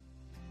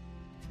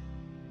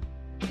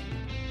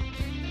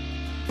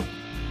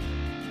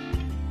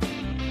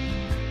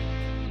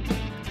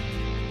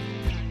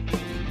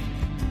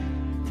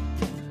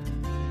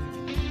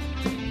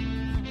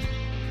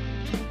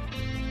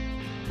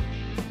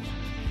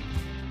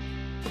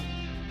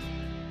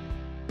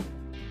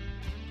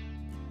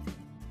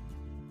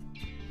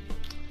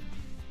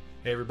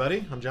Hey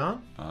everybody, I'm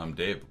John. I'm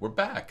Dave. We're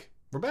back.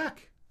 We're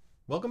back.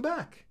 Welcome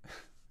back.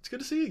 It's good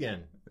to see you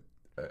again.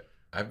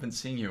 I've been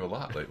seeing you a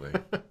lot lately.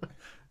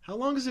 How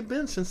long has it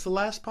been since the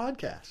last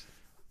podcast?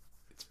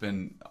 It's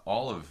been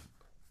all of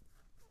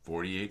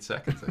 48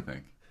 seconds, I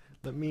think.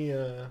 Let me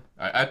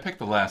I picked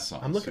the last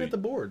song. I'm looking at the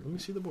board. Let me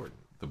see the board.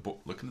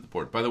 Looking at the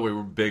board. By the way,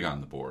 we're big on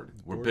the board.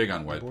 We're big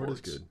on whiteboards. The board is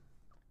good.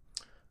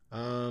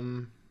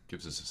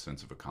 Gives us a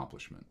sense of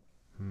accomplishment.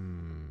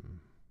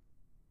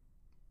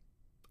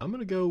 I'm going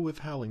to go with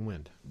Howling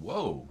Wind.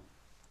 Whoa.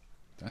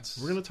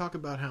 We're going to talk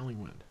about Howling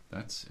Wind.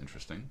 That's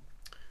interesting.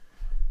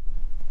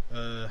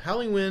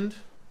 Howling Wind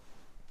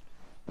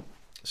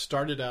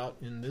started out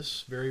in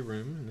this very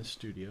room, in this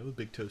studio,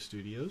 Big Toe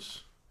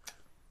Studios.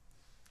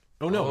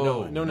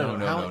 No.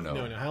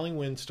 Howling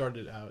Wind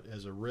started out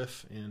as a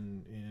riff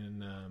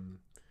in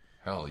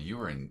Hell, you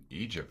were in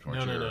Egypt,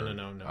 weren't you?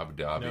 No. Abu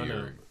Dhabi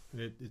or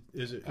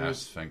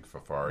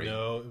Assfinkfafari.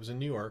 No, it was in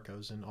New York. I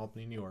was in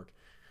Albany, New York.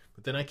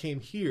 But then I came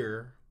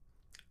here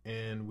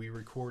and we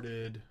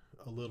recorded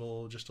a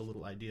little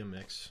idea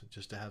mix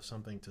just to have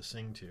something to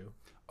sing to.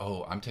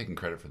 Oh, I'm taking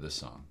credit for this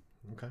song.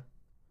 Okay.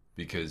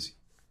 Because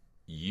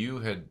you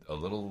had a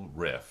little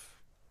riff,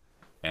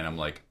 and I'm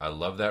like, I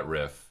love that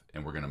riff,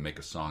 and we're gonna make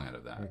a song out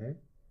of that. Mm-hmm.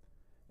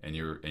 And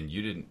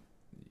you didn't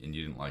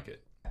like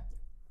it. Do you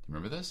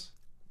remember this?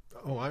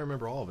 Oh, I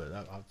remember all of it.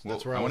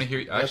 That's where I want to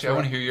hear. Actually, I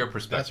want to hear your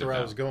perspective. That's where I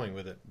was going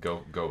with it.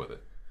 Go with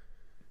it.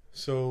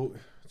 So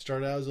it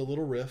started out as a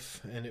little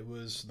riff, and it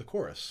was the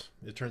chorus.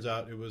 It turns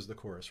out it was the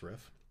chorus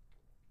riff.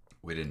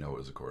 We didn't know it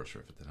was a chorus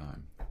riff at the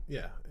time.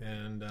 Yeah,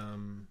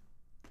 and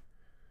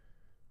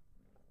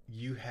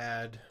you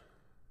had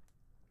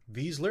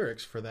these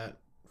lyrics for that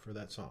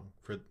song.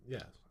 To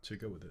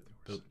go with it.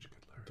 The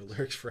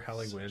lyrics for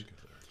Howling Wind.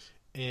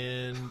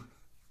 And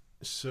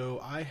so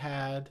I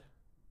had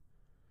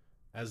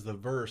as the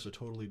verse a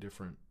totally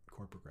different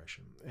chord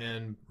progression.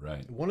 And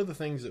one of the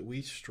things that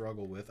we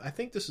struggle with, I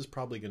think this is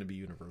probably going to be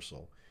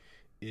universal,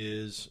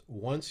 is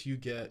once you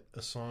get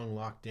a song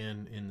locked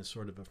in the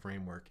sort of a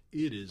framework,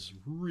 it is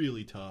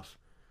really tough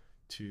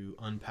to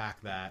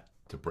unpack that,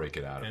 to break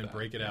it out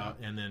out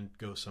and then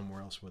go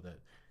somewhere else with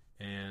it.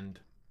 And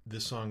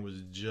this song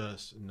was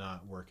just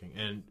not working.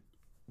 And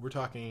we're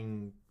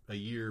talking a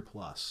year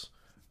plus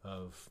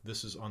of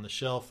this is on the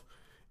shelf,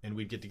 and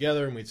we'd get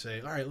together and we'd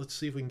say, all right, let's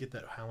see if we can get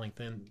that Howling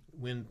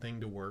Wind thing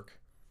to work.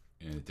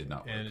 And it did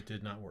not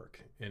work.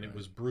 And it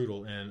was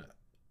brutal, and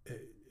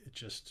it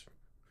just...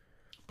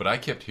 But I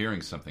kept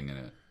hearing something in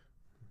it.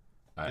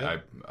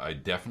 I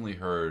definitely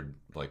heard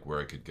like where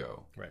I could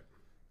go. Right.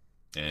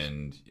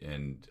 And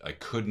I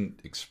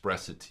couldn't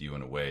express it to you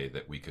in a way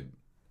that we could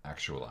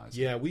actualize.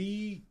 Yeah,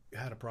 we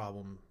had a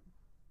problem.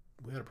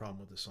 We had a problem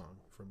with this song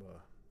from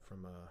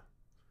a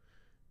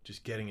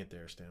just getting it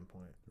there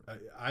standpoint.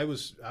 I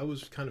was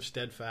kind of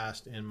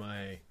steadfast in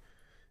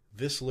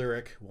this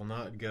lyric will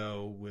not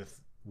go with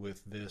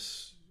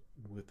this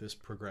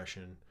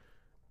progression.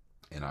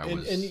 And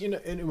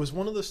it was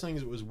one of those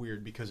things that was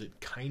weird because it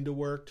kind of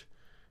worked,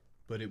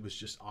 but it was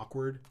just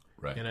awkward.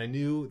 Right. And I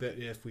knew that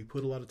if we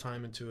put a lot of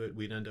time into it,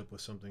 we'd end up with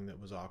something that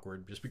was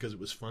awkward just because it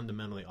was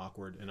fundamentally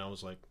awkward. And I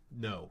was like,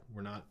 no,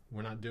 we're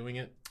not doing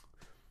it.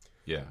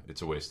 Yeah,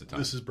 it's a waste of time.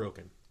 This is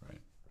broken. Right.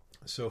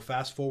 So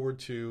fast forward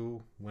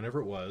to whenever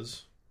it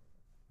was.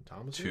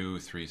 Tom was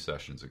 2-3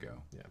 sessions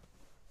ago. Yeah.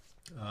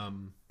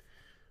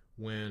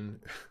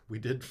 When we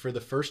did, for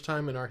the first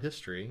time in our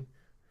history,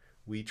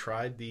 we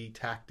tried the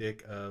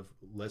tactic of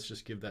let's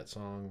just give that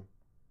song...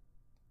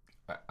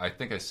 I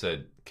think I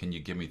said, can you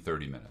give me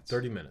 30 minutes?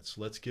 30 minutes.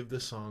 Let's give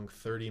this song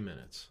 30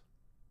 minutes.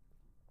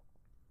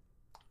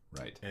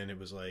 Right. And it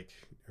was like,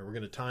 we're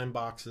going to time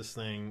box this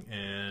thing,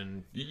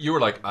 and... You were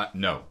like,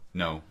 no.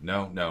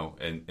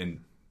 And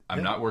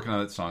I'm not working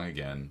on that song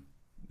again.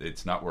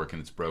 It's not working.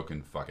 It's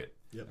broken. Fuck it.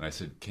 Yep. And I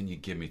said, can you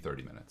give me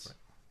 30 minutes? Right.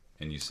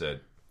 And you said,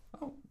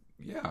 oh,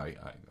 yeah,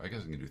 I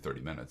guess I can do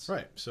 30 minutes.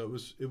 Right. So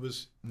it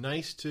was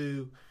nice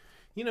to,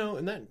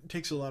 and that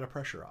takes a lot of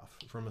pressure off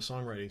from a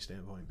songwriting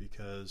standpoint,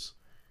 because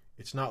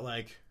it's not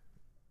like,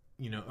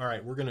 all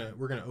right, we're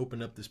gonna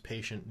open up this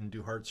patient and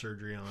do heart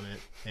surgery on it,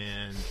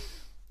 and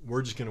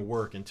we're just gonna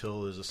work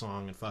until there's a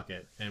song and fuck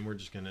it, and we're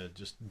just gonna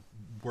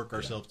work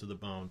ourselves to the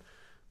bone.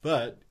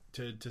 But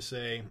to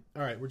say,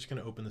 all right, we're just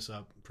gonna open this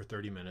up for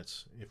 30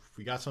 minutes. If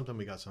we got something,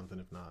 we got something.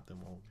 If not, then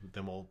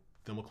we'll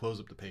close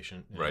up the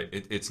patient. Right.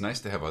 It's nice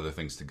to have other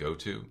things to go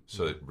to,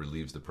 so it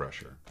relieves the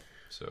pressure.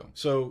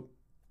 So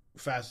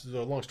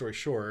long story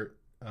short,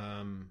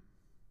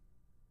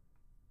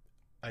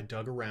 I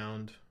dug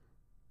around.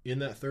 In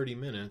that 30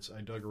 minutes,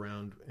 I dug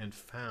around and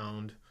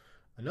found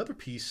another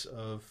piece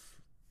of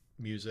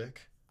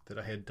music that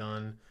I had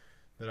done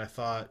that I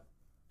thought,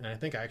 and I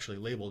think I actually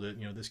labeled it,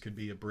 this could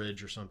be a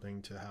bridge or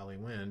something to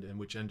Howling Wind, and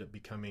which ended up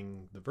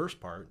becoming the verse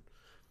part.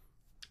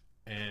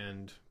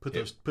 And put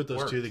those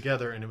two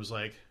together, and it was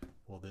like,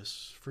 well,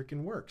 this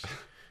freaking works.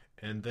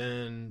 And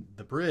then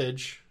the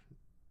bridge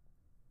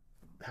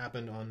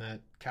happened on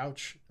that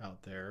couch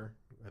out there.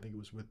 I think it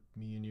was with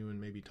me and you,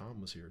 and maybe Tom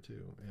was here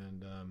too.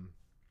 And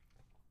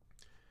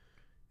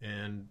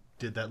and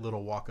did that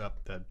little walk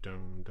up, that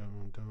dum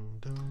dum dum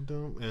dum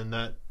dum, and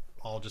that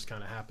all just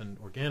kind of happened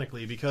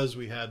organically because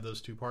we had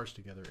those two parts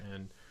together.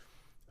 And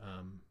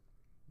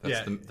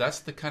that's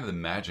the kind of the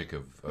magic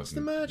of it's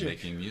the magic.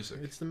 Making music.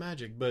 It's the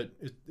magic, but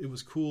it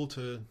was cool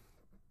to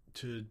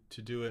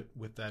do it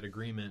with that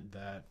agreement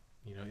that,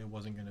 you know, it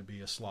wasn't going to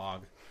be a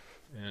slog,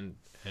 and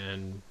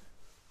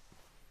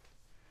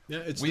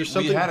yeah,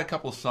 we had a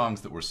couple of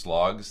songs that were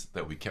slogs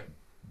that we kept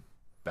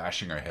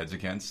bashing our heads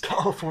against.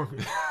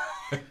 California.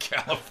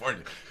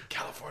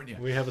 California.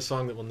 We have a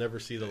song that will never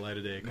see the light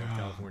of day called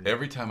California.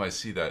 Every time I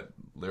see that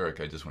lyric,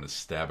 I just want to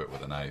stab it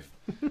with a knife.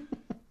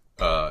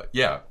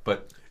 Yeah,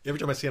 but every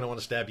time I see it, I want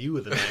to stab you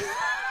with a knife.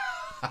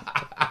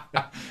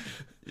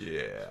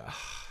 Yeah.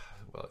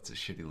 Well, it's a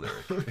shitty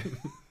lyric.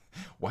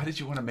 Why did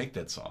you want to make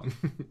that song?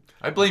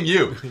 I blame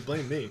you. You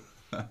blame me.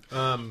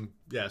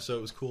 Yeah, so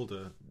it was cool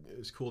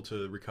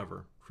to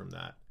recover from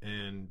that,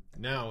 and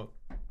now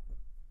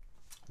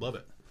love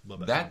it.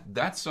 Love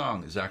that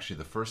song is actually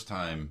the first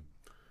time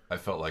I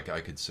felt like I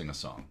could sing a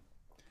song,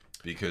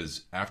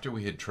 because after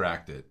we had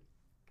tracked it,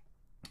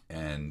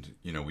 and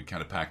you know, we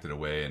kind of packed it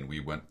away, and we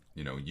went.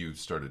 You know,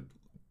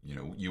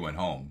 you went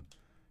home.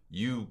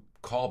 You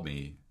called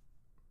me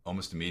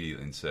almost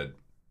immediately and said,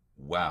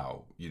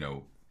 "Wow, you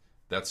know,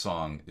 that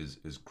song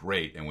is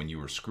great." And when you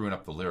were screwing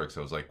up the lyrics,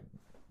 I was like,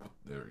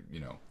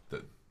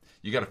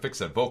 you got to fix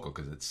that vocal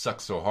because it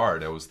sucks so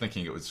hard. I was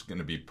thinking it was going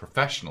to be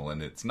professional,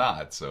 and it's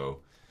not.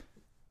 So,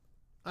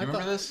 do you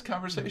remember this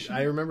conversation?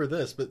 I remember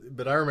this,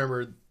 but I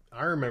remember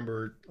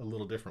a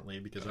little differently,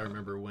 because I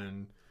remember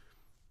when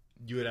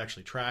you had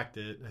actually tracked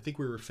it. I think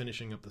we were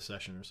finishing up the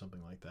session or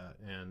something like that,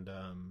 and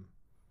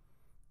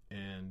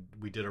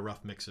we did a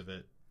rough mix of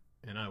it.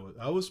 And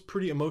I was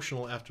pretty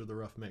emotional after the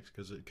rough mix,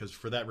 because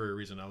for that very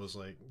reason, I was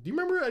like, "Do you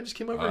remember? I just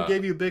came over and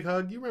gave you a big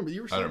hug. Do you remember?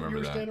 You were standing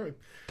right."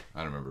 I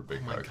don't remember a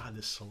big hug. Oh my god,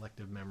 this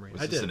selective memory.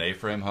 Was this an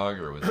A-frame hug,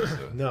 or was this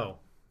a... No,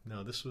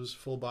 this was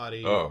full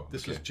body. Oh,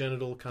 this was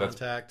genital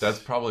contact. That's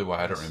probably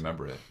why I don't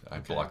remember it. I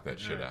blocked that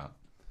shit out.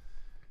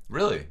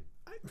 Really?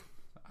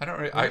 I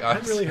don't.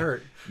 I'm really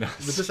hurt. No,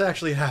 but this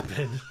actually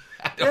happened.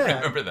 I don't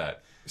remember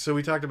that. So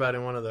we talked about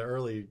in one of the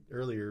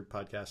earlier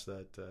podcasts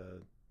that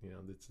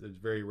it's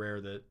very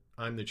rare that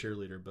I'm the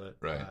cheerleader, but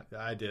right.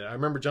 I did. I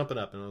remember jumping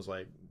up and I was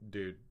like,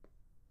 "Dude,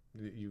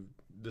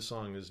 this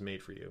song is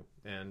made for you."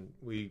 And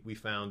we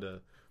found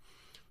a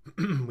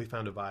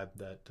vibe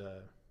that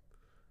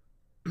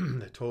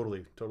that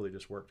totally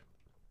just worked.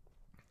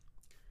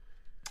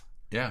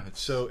 Yeah.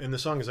 So, and the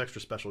song is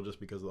extra special just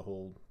because of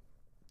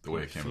the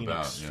way it came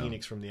about. Yeah.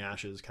 Phoenix from the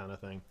ashes kind of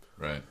thing.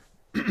 Right.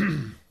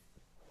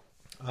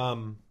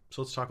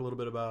 So let's talk a little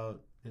bit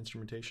about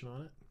instrumentation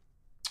on it.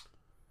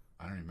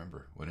 I don't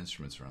remember what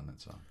instruments are on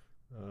that song.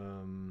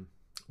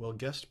 Well,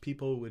 guest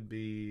people would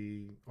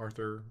be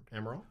Arthur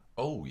Amaral.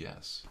 Oh,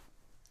 yes.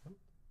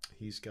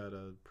 He's got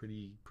a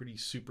pretty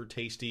super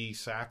tasty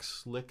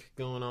sax lick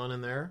going on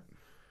in there.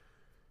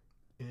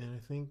 And I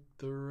think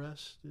the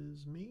rest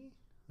is me.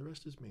 The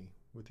rest is me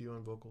with you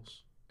on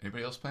vocals.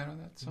 Anybody else playing on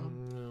that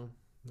song? No.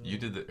 You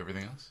did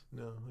everything else?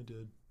 No, I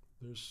did.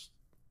 There's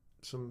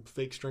some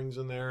fake strings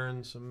in there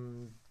and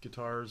some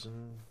guitars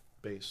and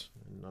bass,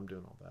 and I'm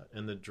doing all that.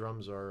 And the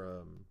drums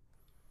are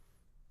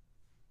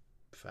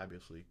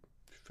fabulously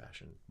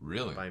fashioned.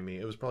 Really? By me.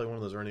 It was probably one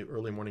of those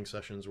early morning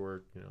sessions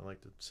where, I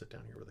like to sit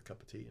down here with a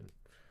cup of tea and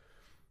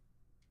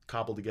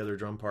cobble together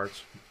drum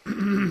parts.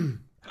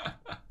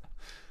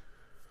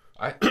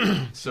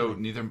 So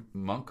neither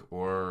Monk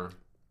or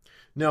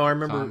No, I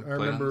Tom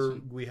remember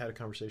we had a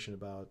conversation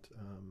about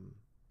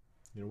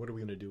what are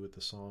we going to do with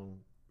the song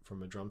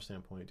from a drum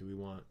standpoint? Do we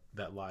want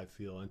that live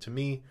feel? And to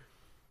me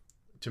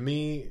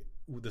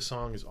the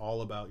song is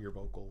all about your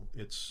vocal.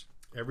 It's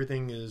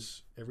everything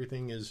is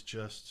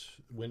just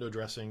window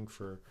dressing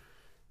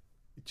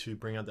to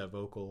bring out that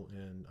vocal,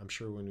 and I'm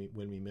sure when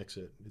we mix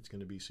it, it's going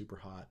to be super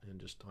hot and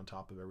just on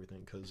top of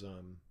everything, because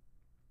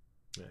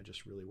it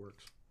just really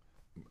works.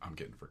 I'm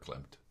getting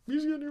verklempt.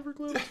 He's getting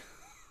verklempt.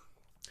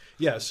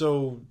 Yeah,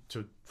 so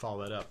to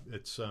follow that up,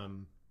 it's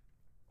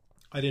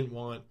I didn't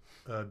want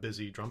a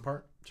busy drum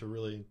part to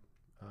really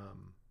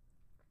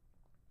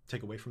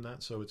take away from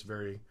that, so it's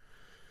very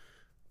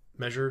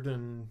measured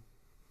and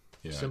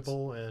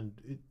simple, and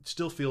it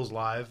still feels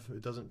live.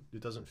 It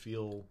doesn't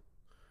feel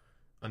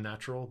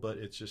unnatural, but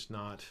it's just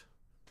not.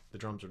 The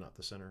drums are not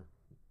the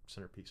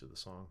centerpiece of the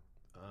song.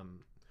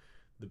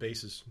 The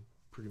bass is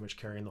pretty much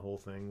carrying the whole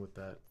thing with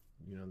that,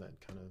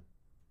 that kind of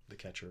the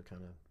catcher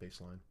kind of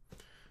bass line,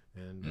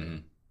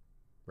 and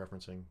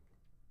referencing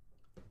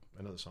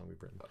another song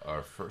we've written.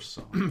 Our first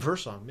song.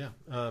 First song,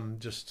 yeah.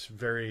 Just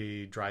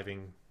very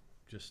driving,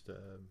 just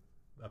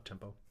up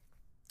tempo,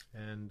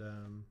 and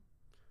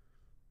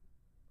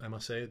I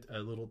must say, a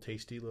little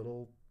tasty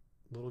little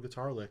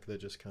guitar lick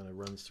that just kind of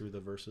runs through the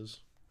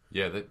verses.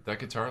 Yeah, that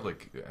guitar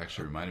lick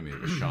actually reminded me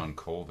of a Sean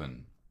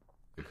Colvin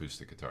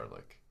acoustic guitar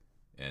lick,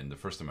 and the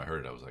first time I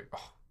heard it, I was like,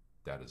 "Oh,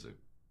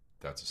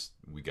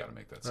 we got to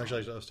make that song."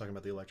 Actually, I was talking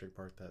about the electric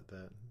part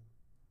that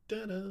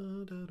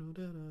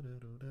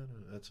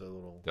That's a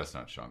little. That's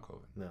not Sean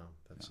Cloven. No,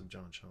 that's a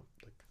John Shump.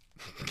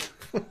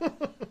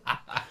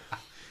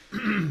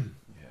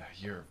 Yeah,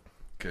 you're a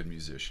good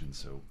musician,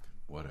 so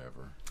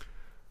whatever.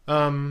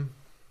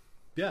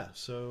 Yeah.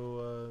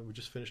 So we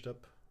just finished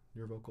up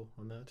your vocal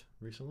on that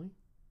recently.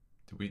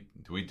 Did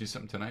we do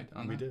something tonight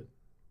on that?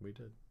 We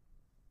did.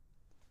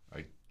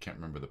 I can't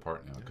remember the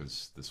part now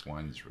because this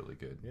wine is really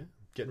good. Yeah,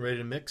 getting ready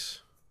to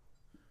mix.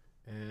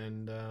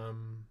 And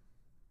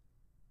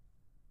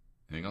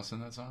anything else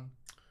in that song?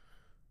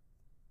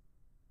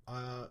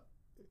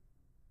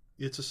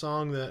 It's a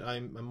song that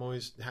I'm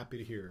always happy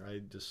to hear.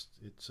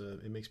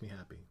 It makes me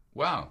happy.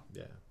 Wow.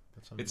 Yeah,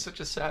 it's such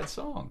a sad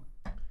song.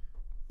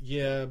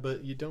 Yeah,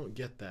 but you don't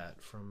get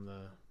that from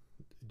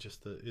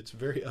it's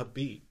very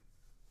upbeat.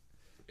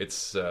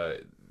 It's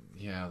that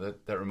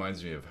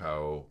reminds me of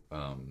how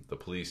the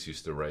Police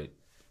used to write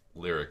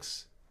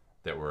lyrics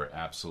that were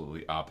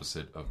absolutely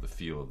opposite of the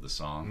feel of the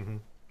song. Mm-hmm.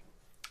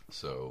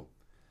 So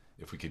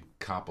if we could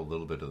cop a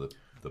little bit of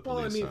the Police, well,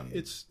 I mean, I'm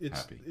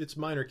happy. It's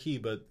minor key,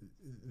 but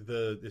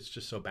it's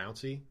just so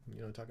bouncy. You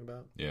know what I'm talking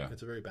about? Yeah,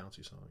 it's a very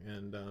bouncy song,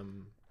 and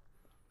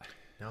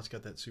now it's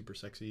got that super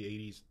sexy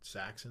 '80s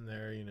sax in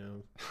there. You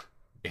know,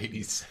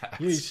 80s sax.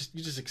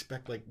 You just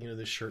expect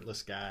this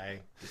shirtless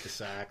guy with the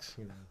sax.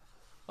 You know.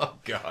 Oh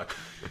God!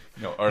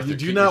 No, Arthur. You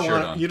do not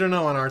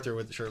want Arthur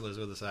with the shirtless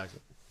with the sax.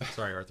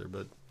 Sorry, Arthur,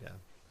 but yeah,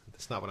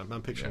 that's not what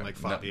I'm picturing. Like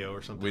Fabio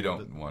or something. We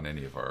don't want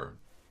any of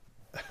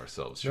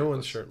ourselves. No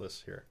one's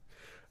shirtless here.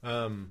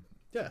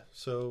 Yeah.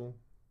 So,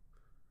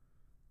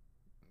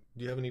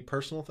 do you have any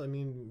personal?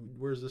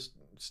 Where does this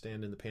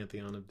stand in the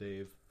pantheon of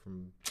Dave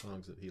from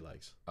songs that he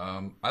likes?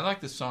 I like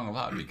this song a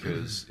lot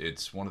because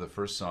it's one of the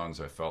first songs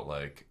I felt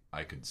like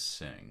I could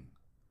sing,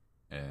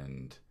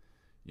 and.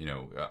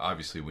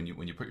 Obviously, when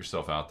you put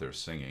yourself out there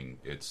singing,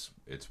 it's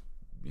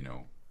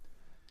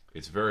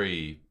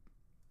very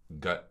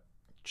gut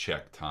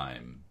check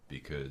time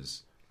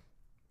because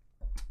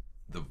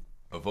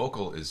a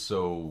vocal is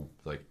so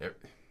I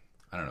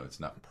don't know, it's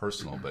not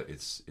personal, but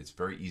it's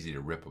very easy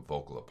to rip a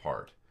vocal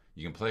apart.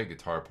 You can play a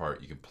guitar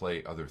part, you can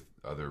play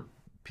other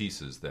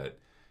pieces that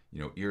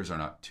ears are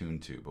not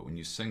tuned to, but when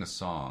you sing a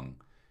song,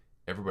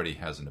 everybody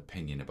has an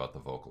opinion about the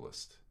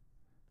vocalist,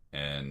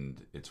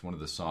 and it's one of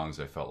the songs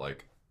I felt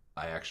like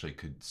I actually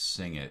could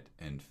sing it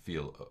and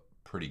feel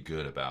pretty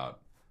good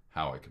about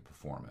how I could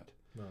perform it.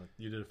 Well,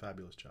 you did a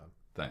fabulous job.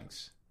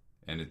 Thanks.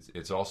 And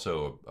it's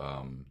also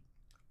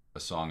a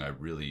song I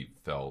really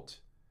felt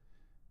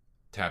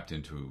tapped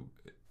into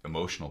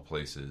emotional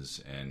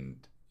places,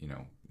 and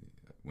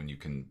when you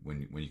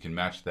can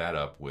match that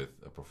up with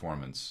a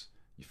performance,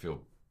 you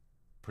feel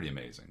pretty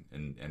amazing.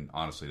 And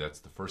honestly,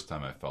 that's the first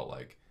time I felt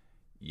like,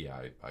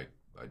 yeah,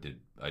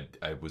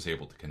 I was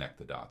able to connect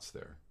the dots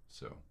there.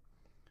 So.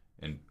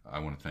 And I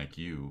want to thank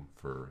you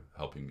for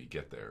helping me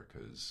get there,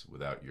 because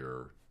without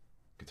your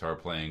guitar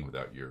playing,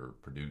 without your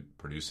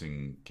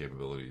producing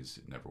capabilities,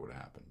 it never would have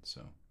happened.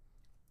 So,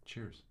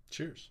 cheers.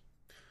 Cheers.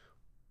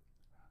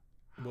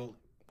 Well,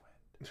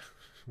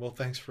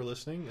 thanks for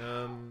listening.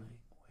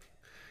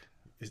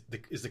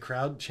 Is the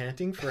crowd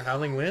chanting for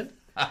Howling Wind?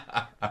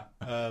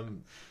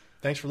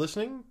 Thanks for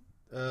listening.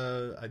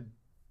 I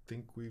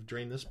think we've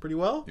drained this pretty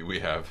well.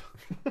 We have.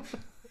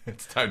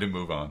 It's time to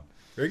move on.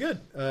 Very good.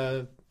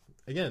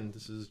 Again,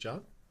 this is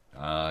John.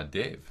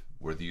 Dave.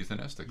 We're the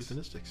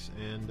Euthanistics.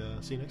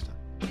 And see you next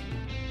time.